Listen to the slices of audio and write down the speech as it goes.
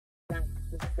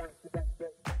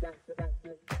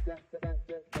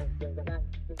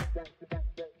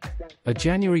A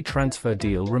January transfer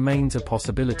deal remains a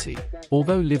possibility,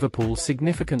 although Liverpool's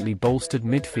significantly bolstered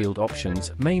midfield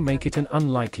options may make it an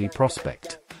unlikely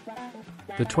prospect.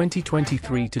 The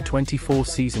 2023-24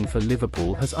 season for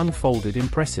Liverpool has unfolded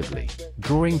impressively,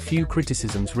 drawing few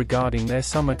criticisms regarding their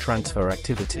summer transfer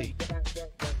activity.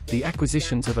 The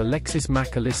acquisitions of Alexis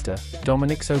Mac Allister,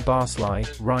 Dominik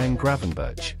Szoboszlai, Ryan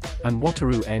Gravenberch, and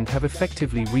Wataru Endō have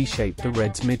effectively reshaped the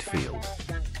Reds' midfield.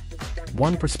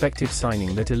 One prospective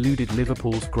signing that eluded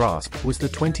Liverpool's grasp was the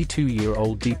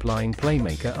 22-year-old deep-lying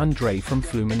playmaker André from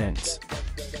Fluminense.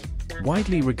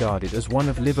 Widely regarded as one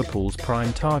of Liverpool's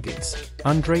prime targets,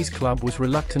 André's club was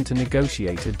reluctant to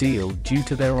negotiate a deal due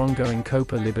to their ongoing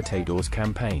Copa Libertadores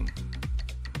campaign.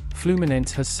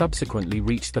 Fluminense has subsequently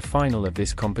reached the final of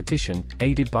this competition,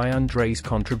 aided by André's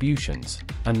contributions,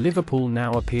 and Liverpool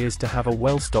now appears to have a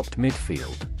well-stocked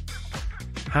midfield.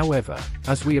 However,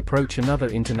 as we approach another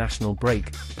international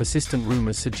break, persistent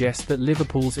rumours suggest that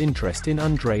Liverpool's interest in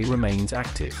André remains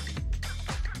active.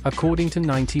 According to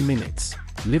 90 Minutes,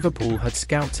 Liverpool had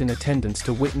scouts in attendance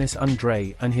to witness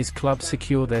André and his club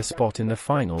secure their spot in the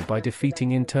final by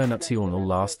defeating Internazionale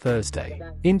last Thursday,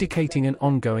 indicating an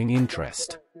ongoing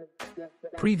interest.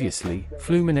 Previously,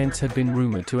 Fluminense had been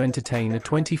rumoured to entertain a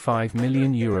 €25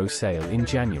 million sale in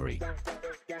January.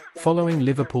 Following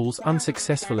Liverpool's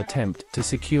unsuccessful attempt to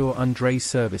secure André's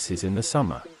services in the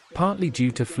summer, partly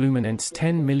due to Fluminense's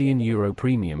 €10 million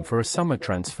premium for a summer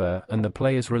transfer and the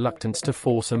player's reluctance to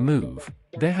force a move,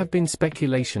 there have been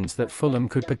speculations that Fulham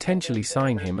could potentially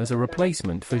sign him as a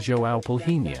replacement for João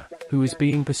Palhinha, who is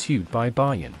being pursued by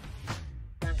Bayern.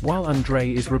 While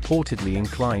André is reportedly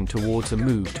inclined towards a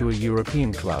move to a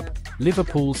European club,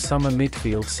 Liverpool's summer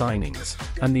midfield signings,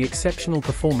 and the exceptional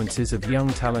performances of young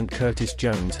talent Curtis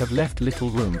Jones have left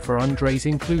little room for André's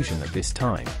inclusion at this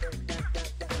time.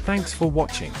 Thanks for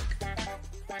watching.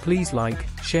 Please like,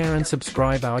 share and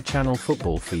subscribe our channel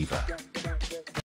Football Fever.